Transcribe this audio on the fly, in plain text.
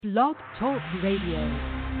Blog Talk Radio.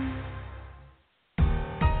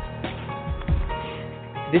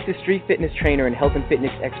 This is street fitness trainer and health and fitness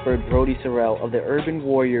expert Brody Sorrell of the Urban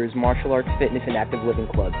Warriors Martial Arts Fitness and Active Living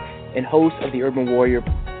Club and host of the Urban Warrior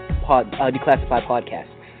Declassified podcast.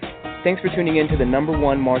 Thanks for tuning in to the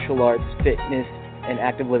 #1 martial arts, fitness, and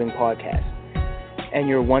active living podcast and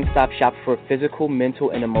your one-stop shop for physical, mental,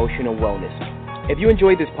 and emotional wellness. If you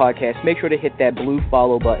enjoyed this podcast, make sure to hit that blue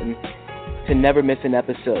follow button to never miss an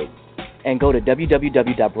episode and go to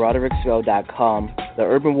www.brodericksorrell.com, the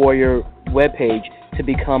Urban Warrior webpage, to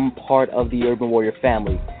become part of the Urban Warrior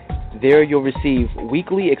family. There you'll receive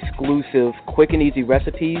weekly exclusive quick and easy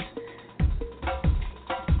recipes,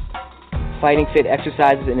 fighting fit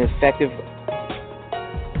exercises, and effective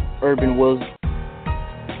urban wills.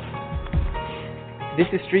 This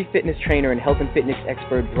is street fitness trainer and health and fitness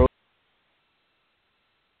expert Brody.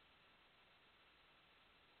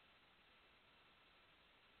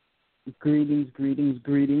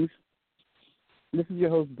 Greetings. This is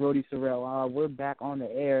your host, Brody Sorrell. We're back on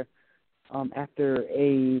the air after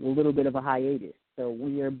a little bit of a hiatus. So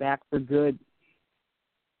we are back for good.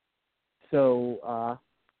 So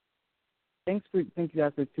thank you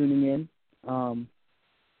guys for tuning in.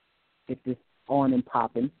 Get this on and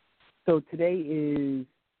popping. So today is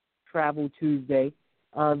Travel Tuesday.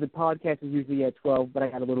 The podcast is usually at 12, but I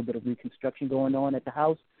had a little bit of reconstruction going on at the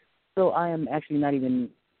house. So I am actually not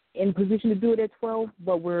even in position to do it at 12,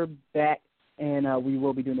 but we're back, and we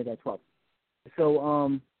will be doing it at 12. So,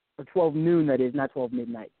 or 12 noon, that is, not 12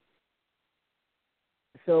 midnight.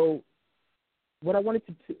 So what I wanted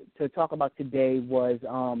to talk about today was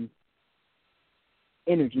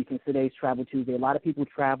energy, since today's Travel Tuesday. A lot of people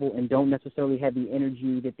travel and don't necessarily have the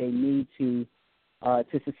energy that they need to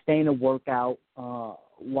sustain a workout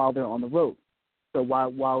while they're on the road. So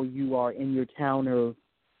while you are in your town or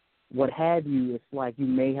what have you, it's like you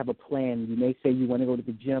may have a plan. You may say you want to go to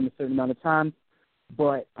the gym a certain amount of time,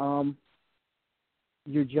 but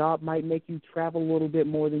your job might make you travel a little bit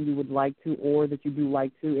more than you would like to, or that you do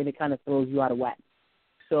like to, and it kind of throws you out of whack.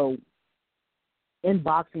 So in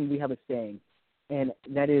boxing, we have a saying, and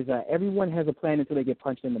that is everyone has a plan until they get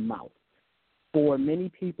punched in the mouth. For many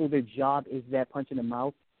people, their job is that punch in the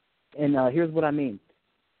mouth, and here's what I mean.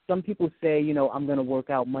 Some people say, I'm going to work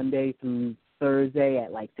out Monday through Thursday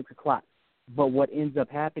at like 6 o'clock. But what ends up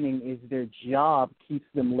happening is their job keeps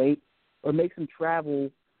them late or makes them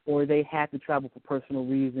travel, or they have to travel for personal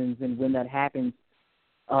reasons. And when that happens,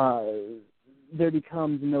 there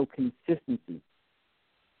becomes no consistency.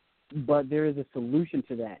 But there is a solution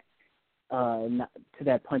to that, to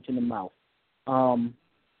that punch in the mouth. And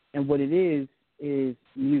what it is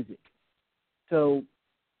music. So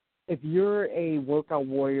if you're a workout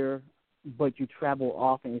warrior but you travel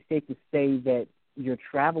often, it's safe to say that your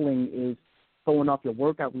traveling is throwing off your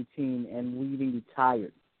workout routine and leaving you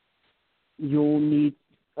tired. You'll need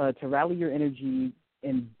to rally your energy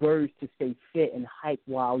and burst to stay fit and hype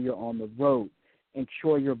while you're on the road and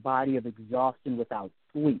cure your body of exhaustion without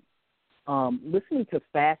sleep. Listening to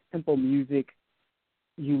fast tempo music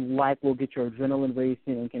you like will get your adrenaline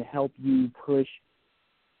racing and can help you push.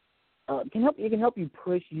 It can help you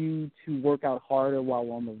push you to work out harder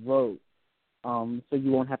while on the road. So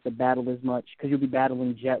you won't have to battle as much because you'll be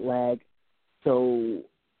battling jet lag. So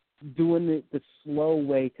doing it the slow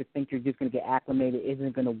way to think you're just going to get acclimated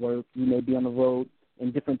isn't going to work. You may be on the road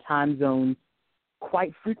in different time zones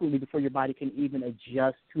quite frequently before your body can even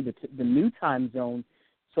adjust to the new time zone.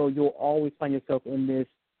 So you'll always find yourself in this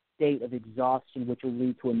state of exhaustion, which will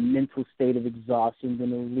lead to a mental state of exhaustion,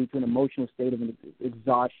 then it will lead to an emotional state of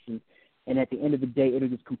exhaustion. And at the end of the day, it'll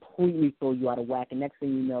just completely throw you out of whack. And next thing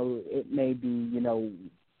you know, it may be,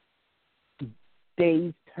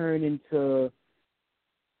 days turn into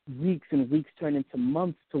weeks and weeks turn into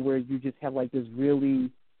months to where you just have like this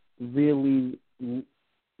really, really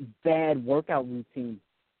bad workout routine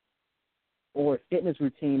or fitness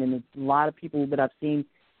routine. And a lot of people that I've seen,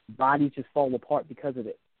 bodies just fall apart because of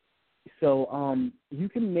it. So you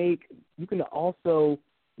can also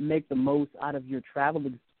make the most out of your travel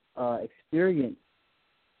experience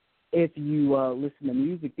if you listen to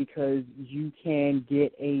music, because you can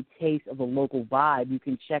get a taste of a local vibe. You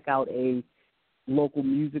can check out a local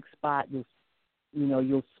music spot.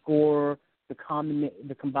 You'll score the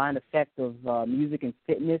combined effect of music and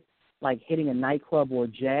fitness, like hitting a nightclub or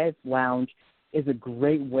jazz lounge is a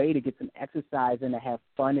great way to get some exercise and to have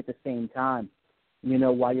fun at the same time.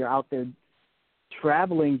 While you're out there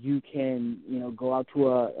traveling, you can, go out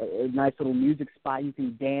to a nice little music spot. You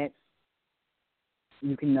can dance.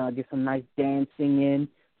 You can get some nice dancing in,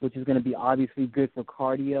 which is going to be obviously good for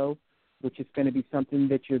cardio, which is going to be something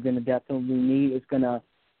that you're going to definitely need. It's going to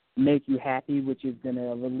make you happy, which is going to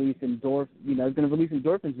release it's going to release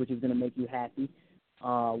endorphins, which is going to make you happy,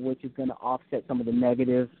 which is going to offset some of the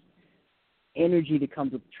negative energy that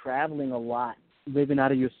comes with traveling a lot, living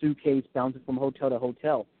out of your suitcase, bouncing from hotel to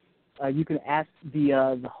hotel. You can ask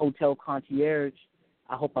the hotel concierge,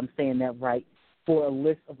 I hope I'm saying that right, for a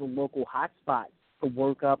list of the local hotspots to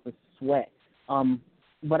work up or sweat.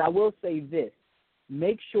 But I will say this.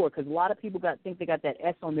 Make sure, because a lot of people think they got that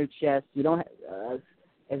S on their chest. You don't.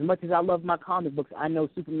 As much as I love my comic books, I know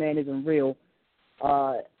Superman isn't real.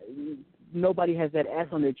 Nobody has that S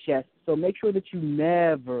on their chest. So make sure that you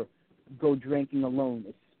never go drinking alone,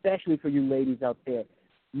 especially for you ladies out there.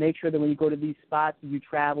 Make sure that when you go to these spots, you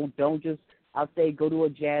travel, don't just, I'll say, go to a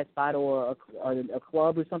jazz spot or a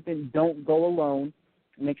club or something. Don't go alone.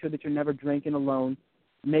 Make sure that you're never drinking alone.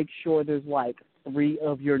 Make sure there's like 3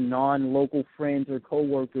 of your non-local friends or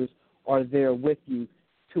coworkers are there with you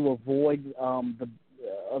to avoid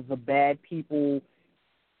the bad people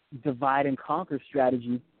divide and conquer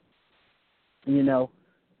strategy. You know,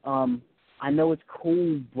 I know it's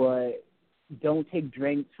cool, but don't take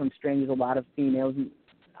drinks from strangers. A lot of females,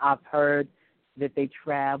 I've heard that they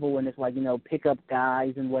travel and it's like, you know, pick up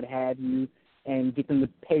guys and what have you and get them to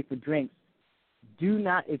pay for drinks. Do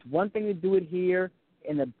not, it's one thing to do it here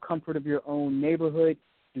in the comfort of your own neighborhood.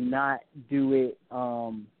 Do not do it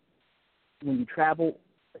when you travel,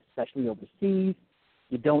 especially overseas.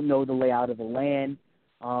 You don't know the layout of the land.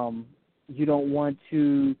 You don't want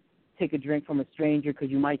to take a drink from a stranger because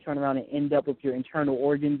you might turn around and end up with your internal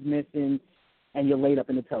organs missing and you're laid up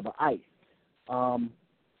in a tub of ice.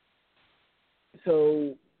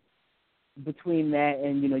 So between that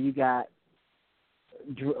and, you know, you got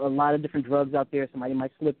a lot of different drugs out there. Somebody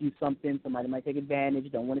might slip you something. Somebody might take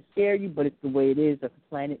advantage. Don't want to scare you, but it's the way it is. That's the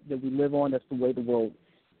planet that we live on. That's the way the world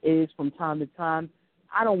is from time to time.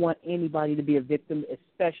 I don't want anybody to be a victim,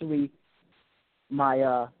 especially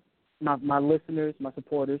my listeners, my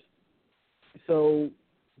supporters. So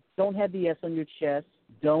don't have the S on your chest.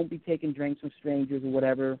 Don't be taking drinks from strangers or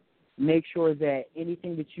whatever. Make sure that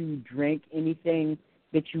anything that you drink, anything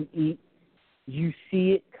that you eat, you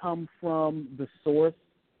see it come from the source,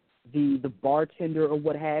 the bartender or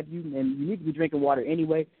what have you. And you need to be drinking water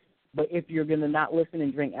anyway. But if you're going to not listen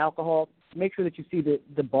and drink alcohol, make sure that you see that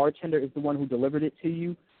the bartender is the one who delivered it to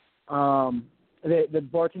you. The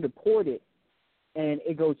bartender poured it, and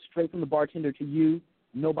it goes straight from the bartender to you.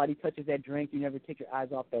 Nobody touches that drink. You never take your eyes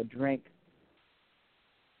off that drink.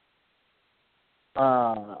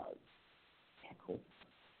 Cool.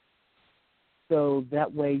 So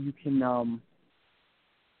that way you can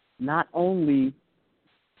not only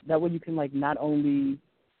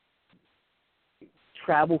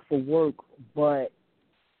travel for work, but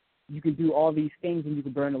you can do all these things and you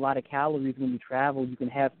can burn a lot of calories when you travel. You can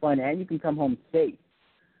have fun and you can come home safe,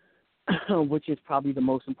 which is probably the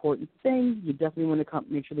most important thing. You definitely want to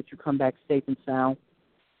make sure that you come back safe and sound.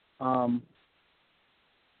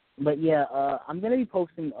 But yeah, I'm going to be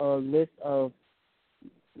posting a list of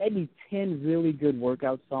maybe 10 really good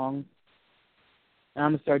workout songs. And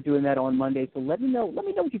I'm going to start doing that on Monday. So let me know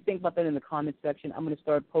what you think about that in the comment section. I'm going to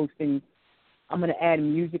start posting. I'm going to add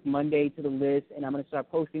Music Monday to the list, and I'm going to start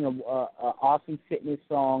posting a awesome fitness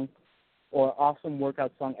song or awesome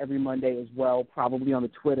workout song every Monday as well, probably on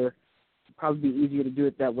the Twitter. It'd probably be easier to do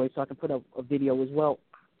it that way so I can put up a video as well.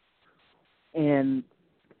 And,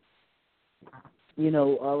 you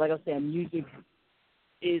know, like I was saying, music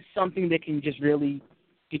is something that can just really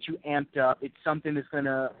get you amped up. It's something that's going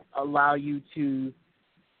to allow you to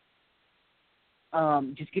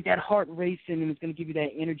just get that heart racing, and it's going to give you that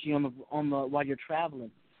energy on the while you're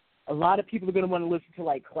traveling. A lot of people are going to want to listen to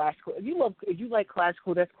like classical. If you like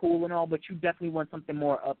classical, that's cool and all, but you definitely want something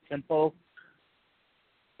more up tempo.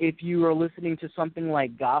 If you are listening to something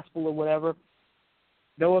like gospel or whatever,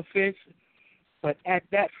 no offense, but at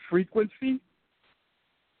that frequency,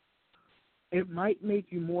 it might make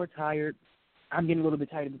you more tired. I'm getting a little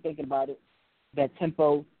bit tired of thinking about it. That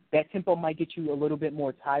tempo might get you a little bit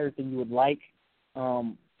more tired than you would like,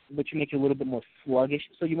 but you make you a little bit more sluggish.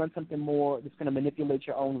 So you want something more that's going to manipulate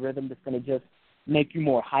your own rhythm, that's going to just make you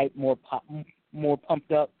more hype, more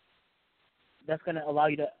pumped up. That's going to allow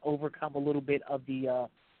you to overcome a little bit of the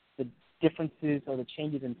differences or the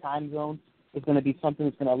changes in time zones. It's going to be something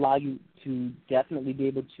that's going to allow you to definitely be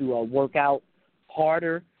able to work out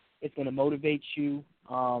harder. It's going to motivate you.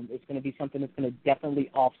 It's going to be something that's going to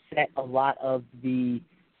definitely offset a lot of the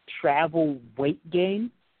travel weight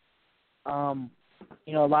gain.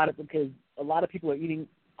 You know, because a lot of people are eating.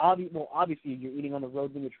 Obviously, you're eating on the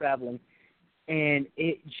road when you're traveling, and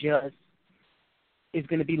it just is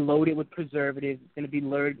going to be loaded with preservatives. It's going to be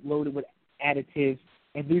loaded with additives.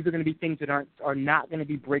 And these are going to be things that are not going to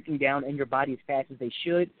be breaking down in your body as fast as they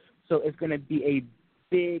should. So it's going to be a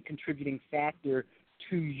big contributing factor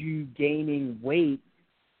to you gaining weight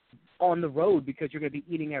on the road, because you're going to be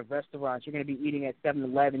eating at restaurants, you're going to be eating at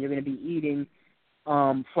 7-Eleven, you're going to be eating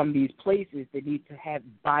from these places that need to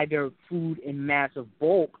buy their food in massive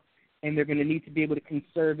bulk, and they're going to need to be able to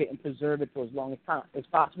conserve it and preserve it for as long as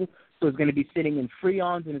possible. So it's going to be sitting in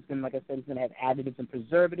freons, and it's going to, like I said, it's going to have additives and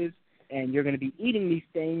preservatives, and you're going to be eating these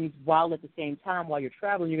things while at the same time, while you're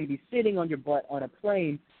traveling, you're going to be sitting on your butt on a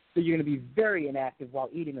plane, so you're going to be very inactive while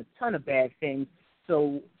eating a ton of bad things.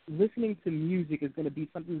 So listening to music is going to be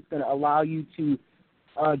something that's going to allow you to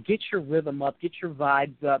get your rhythm up, get your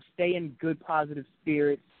vibes up, stay in good, positive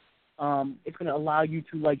spirits. It's going to allow you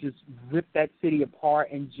to, like, just rip that city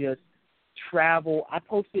apart and just travel. I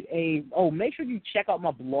posted make sure you check out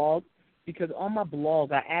my blog, because on my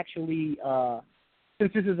blog I actually,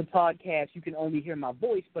 since this is a podcast, you can only hear my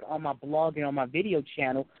voice, but on my blog and on my video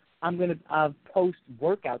channel, I've post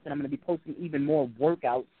workouts, and I'm going to be posting even more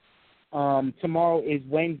workouts. Tomorrow is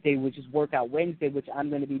Wednesday, which is Workout Wednesday, which I'm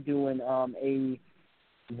going to be doing a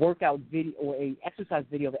workout video or a exercise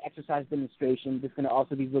video of an exercise demonstration that's going to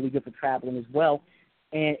also be really good for traveling as well.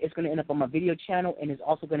 And it's going to end up on my video channel, and it's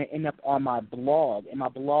also going to end up on my blog. And my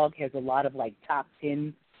blog has a lot of, like, top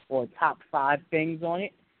 10 or top 5 things on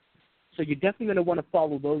it. So you're definitely going to want to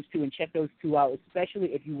follow those two and check those two out, especially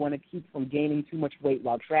if you want to keep from gaining too much weight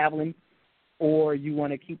while traveling, or you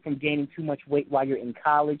want to keep from gaining too much weight while you're in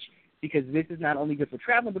college, because this is not only good for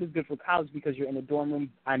traveling, but it's good for college because you're in a dorm room.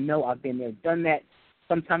 I know, I've been there, done that.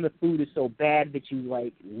 Sometimes the food is so bad that you,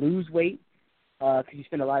 like, lose weight because you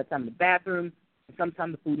spend a lot of time in the bathroom. And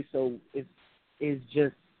sometimes the food is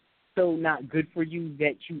just so not good for you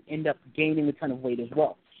that you end up gaining a ton of weight as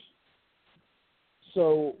well.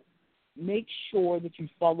 So make sure that you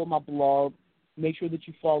follow my blog. Make sure that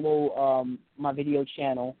you follow my video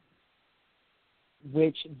channel,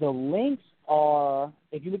 which the links are,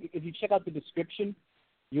 if you check out the description,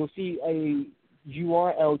 you'll see a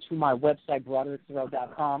URL to my website,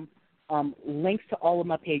 BroderickSorrell.com. Links to all of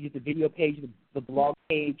my pages, the video page, the blog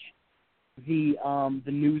page, the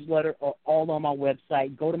newsletter, are all on my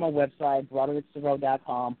website. Go to my website,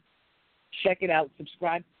 BroderickSorrell.com. Check it out.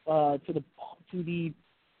 Subscribe to the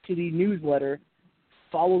newsletter.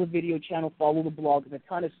 Follow the video channel. Follow the blog. There's a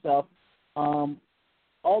ton of stuff.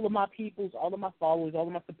 All of my peoples, all of my followers, all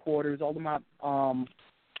of my supporters, all of my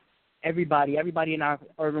everybody in our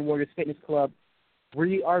Urban Warriors Fitness Club,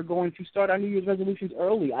 we are going to start our New Year's resolutions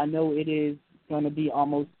early. I know it is going to be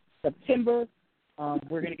almost September.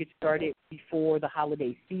 We're going to get started before the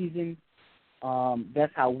holiday season.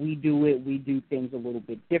 That's how we do it. We do things a little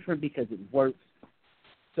bit different because it works.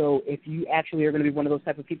 So if you actually are going to be one of those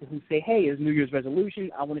type of people who say, hey, it's New Year's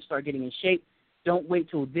resolution, I want to start getting in shape, don't wait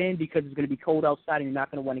till then because it's going to be cold outside and you're not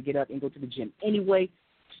going to want to get up and go to the gym anyway.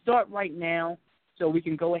 Start right now so we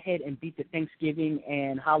can go ahead and beat the Thanksgiving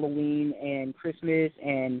and Halloween and Christmas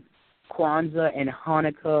and Kwanzaa and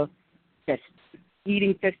Hanukkah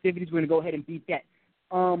eating festivities. We're going to go ahead and beat that.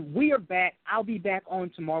 We are back. I'll be back on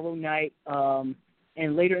tomorrow night,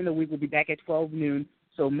 and later in the week we'll be back at 12 noon.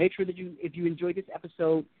 So make sure that if you enjoyed this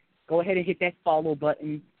episode, go ahead and hit that follow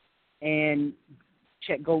button and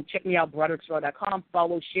check me out, BroderickSorrell.com.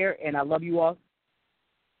 Follow, share, and I love you all.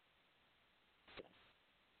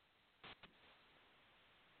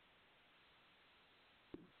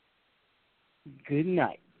 Good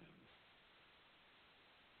night.